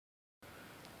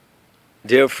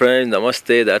Dear friends,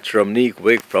 Namaste, that's Ramneek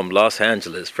Wig from Los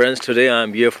Angeles. Friends, today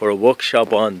I'm here for a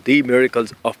workshop on the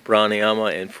miracles of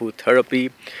pranayama and food therapy.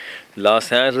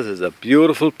 Los Angeles is a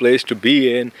beautiful place to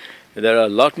be in. There are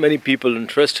many people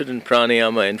interested in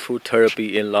pranayama and food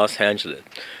therapy in Los Angeles.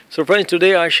 So friends,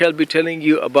 today I shall be telling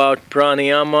you about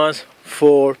pranayamas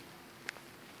for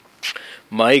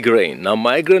migraine. Now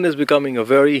migraine is becoming a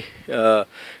very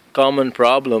common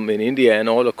problem in India and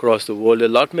all across the world.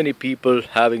 Many people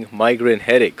having migraine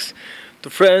headaches. So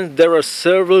friends, there are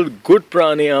several good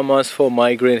pranayamas for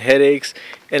migraine headaches,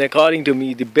 and according to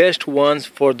me the best ones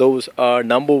for those are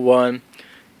number 1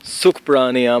 Sukh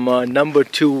pranayama, number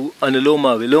 2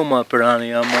 Anuloma Viloma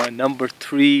pranayama, number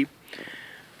 3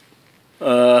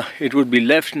 it would be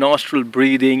left nostril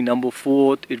breathing, number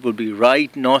 4 it would be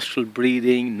right nostril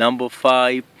breathing, number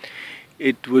 5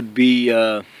 it would be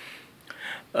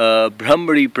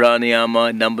Brahmari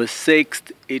pranayama, number 6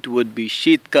 it would be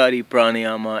Shitkari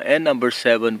pranayama, and number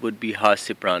 7 would be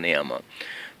Hasya pranayama.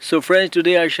 So friends,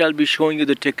 today I shall be showing you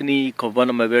the technique of one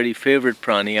of my very favorite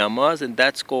pranayamas, and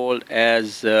that's called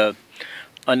as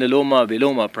Anuloma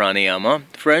Viloma pranayama.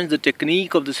 Friends, the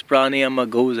technique of this pranayama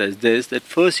goes as this: that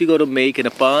first you got to make an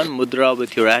Apan mudra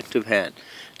with your active hand.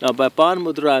 Now by Apan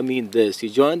mudra I mean this: you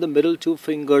join the middle 2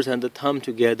 fingers and the thumb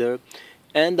together,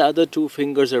 and the other 2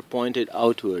 fingers are pointed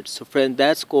outwards. So friend,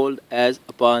 that's called as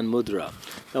Apan mudra.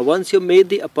 Now once you've made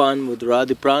the Apan mudra,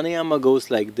 the pranayama goes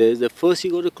like this: that first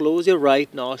you got to close your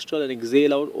right nostril and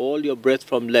exhale out all your breath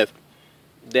from left.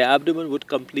 The abdomen would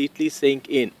completely sink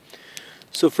in.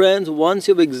 So friends, once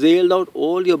you've exhaled out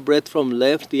all your breath from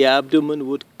left, the abdomen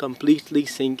would completely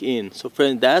sink in. So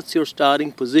friends, that's your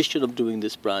starting position of doing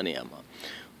this pranayama.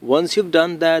 Once you've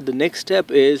done that, the next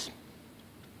step is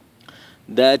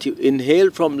that you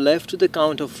inhale from left to the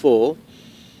count of 4,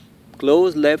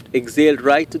 close left, exhale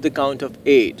right to the count of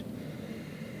 8.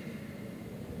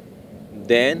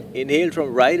 Then inhale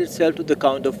from right itself to the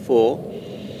count of 4.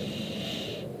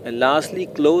 And lastly,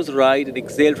 close right and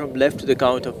exhale from left to the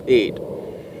count of 8.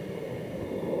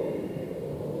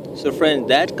 So friends,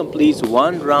 that completes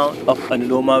one round of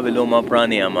Anuloma Viloma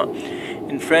pranayama.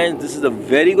 And friends, this is a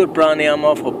very good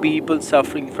pranayama for people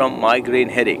suffering from migraine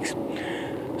headaches.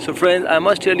 So friends, I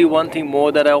must tell you one thing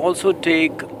more, that I also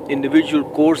take individual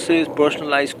courses,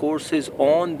 personalized courses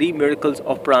on the miracles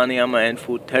of pranayama and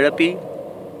food therapy.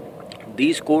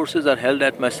 These courses are held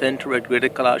at my center at Greater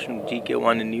Kailash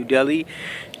GK1 in New Delhi,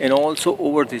 and also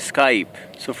over the Skype.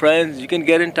 So friends, you can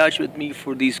get in touch with me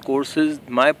for these courses.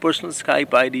 My personal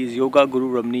Skype ID is Yoga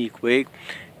Guru Ramneek Wig,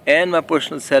 and my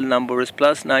personal cell number is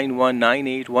 +91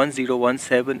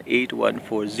 981017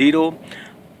 8140.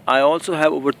 I also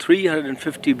have over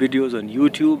 350 videos on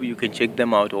YouTube. You can check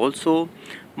them out also.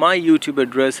 My YouTube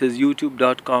address is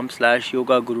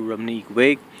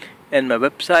youtube.com/yogaguru-ramneek-wig, and my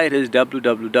website is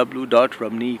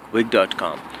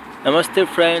www.ramneekwig.com. Namaste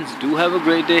friends, do have a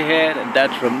great day ahead, and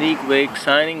that's Ramneek Wig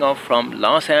signing off from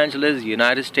Los Angeles,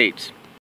 United States.